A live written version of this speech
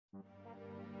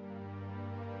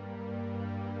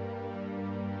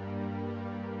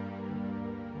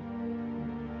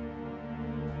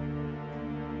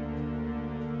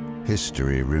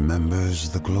History remembers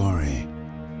the glory,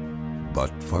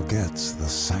 but forgets the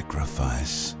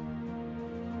sacrifice.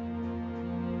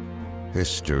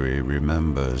 History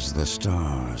remembers the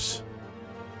stars,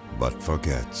 but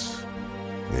forgets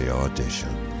the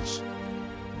auditions.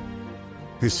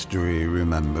 History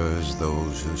remembers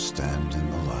those who stand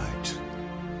in the light,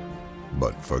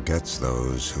 but forgets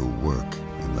those who work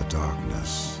in the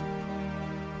darkness.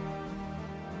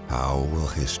 How will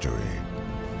history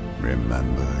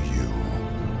remember you?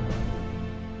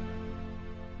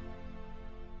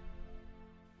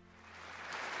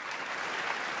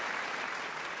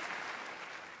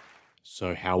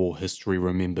 So how will history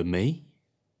remember me?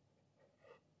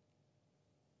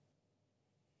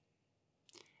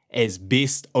 As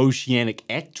Best Oceanic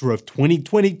Actor of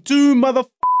 2022, motherfuckers!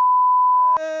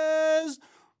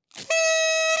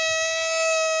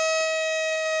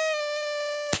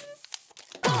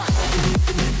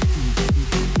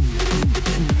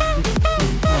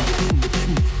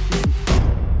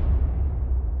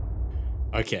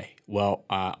 Okay, well,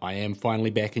 I am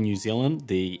finally back in New Zealand.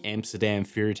 The Amsterdam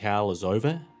fairy tale is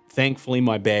over. Thankfully,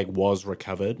 my bag was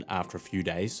recovered after a few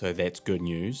days, so that's good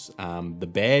news. The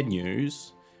bad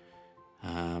news,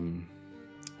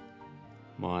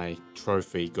 my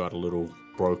trophy got a little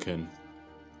broken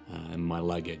in my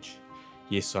luggage.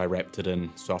 Yes, I wrapped it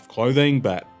in soft clothing,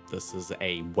 but this is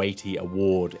a weighty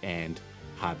award and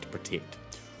hard to protect.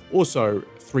 Also,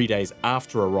 3 days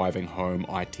after arriving home,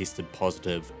 I tested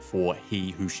positive for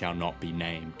he who shall not be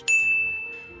named.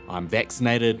 I'm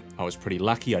vaccinated. I was pretty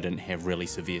lucky. I didn't have really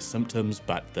severe symptoms,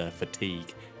 but the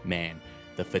fatigue, man,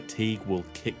 the fatigue will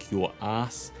kick your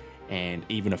ass. And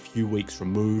even a few weeks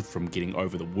removed from getting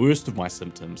over the worst of my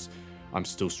symptoms, I'm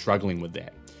still struggling with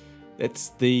that. That's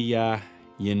the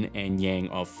yin and yang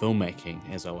of filmmaking,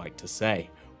 as I like to say.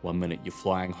 1 minute you're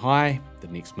flying high, the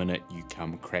next minute you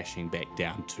come crashing back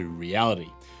down to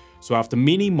reality. So after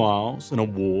many miles, an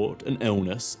award, an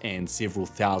illness, and several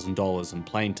 $1,000s in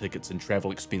plane tickets and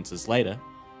travel expenses later,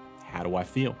 how do I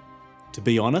feel? To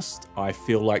be honest, I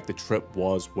feel like the trip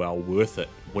was well worth it.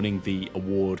 Winning the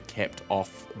award capped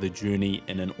off the journey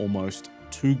in an almost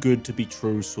too good to be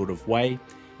true sort of way,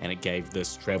 and it gave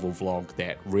this travel vlog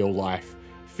that real life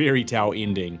fairy tale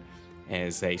ending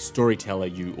as a storyteller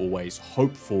you always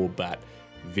hope for but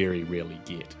very rarely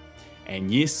get.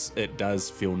 And yes, it does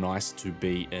feel nice to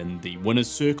be in the winner's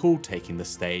circle, taking the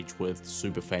stage with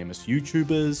super famous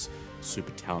YouTubers,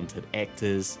 super talented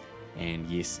actors, and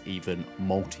yes, even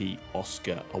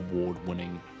multi-Oscar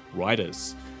award-winning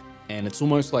writers. And it's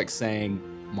almost like saying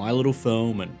my little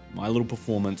film and my little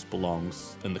performance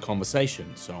belongs in the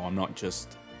conversation. So I'm not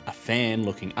just a fan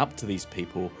looking up to these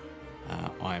people,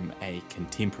 I'm a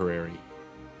contemporary,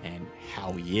 and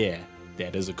hell yeah,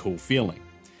 that is a cool feeling.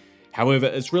 However,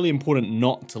 it's really important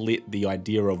not to let the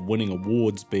idea of winning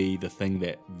awards be the thing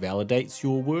that validates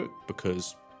your work,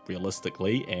 because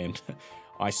realistically, and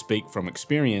I speak from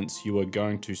experience, you are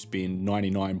going to spend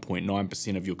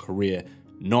 99.9% of your career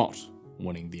not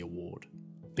winning the award,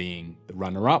 being the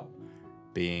runner-up,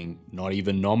 being not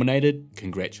even nominated,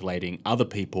 congratulating other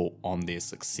people on their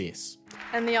success.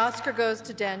 And the Oscar goes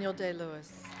to Daniel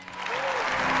Day-Lewis.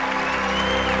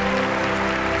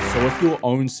 So if your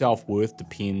own self-worth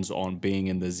depends on being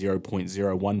in the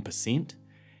 0.01%,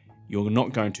 you're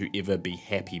not going to ever be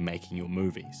happy making your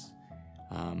movies.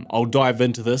 I'll dive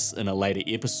into this in a later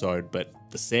episode, but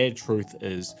the sad truth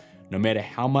is, no matter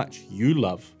how much you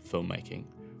love filmmaking,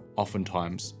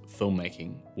 oftentimes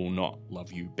filmmaking will not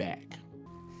love you back.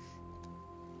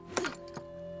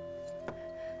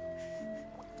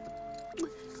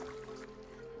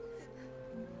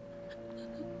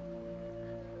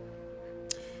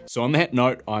 So on that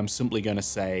note, I'm simply going to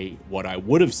say what I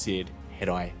would have said had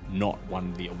I not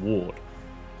won the award.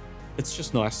 It's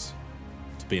just nice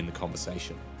to be in the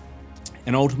conversation.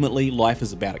 And ultimately, life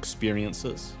is about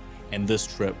experiences, and this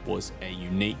trip was a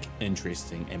unique,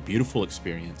 interesting, and beautiful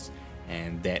experience,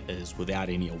 and that is without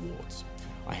any awards.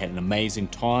 I had an amazing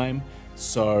time,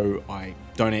 so I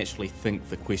don't actually think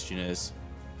the question is,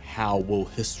 how will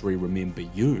history remember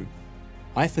you?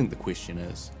 I think the question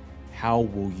is, how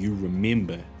will you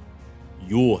remember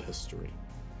your history?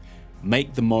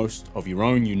 Make the most of your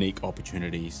own unique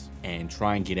opportunities and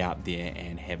try and get out there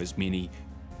and have as many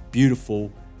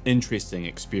beautiful, interesting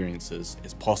experiences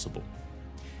as possible.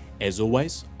 As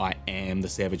always, I am the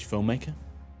Savage Filmmaker,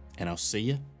 and I'll see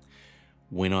you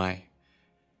when I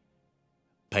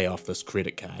pay off this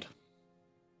credit card.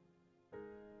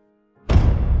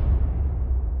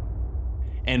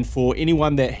 And for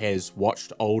anyone that has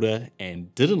watched older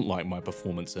and didn't like my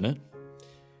performance in it,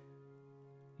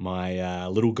 my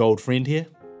little gold friend here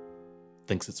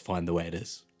thinks it's fine the way it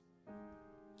is.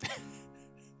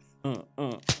 uh,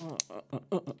 uh, uh, uh,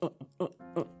 uh, uh, uh,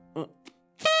 uh.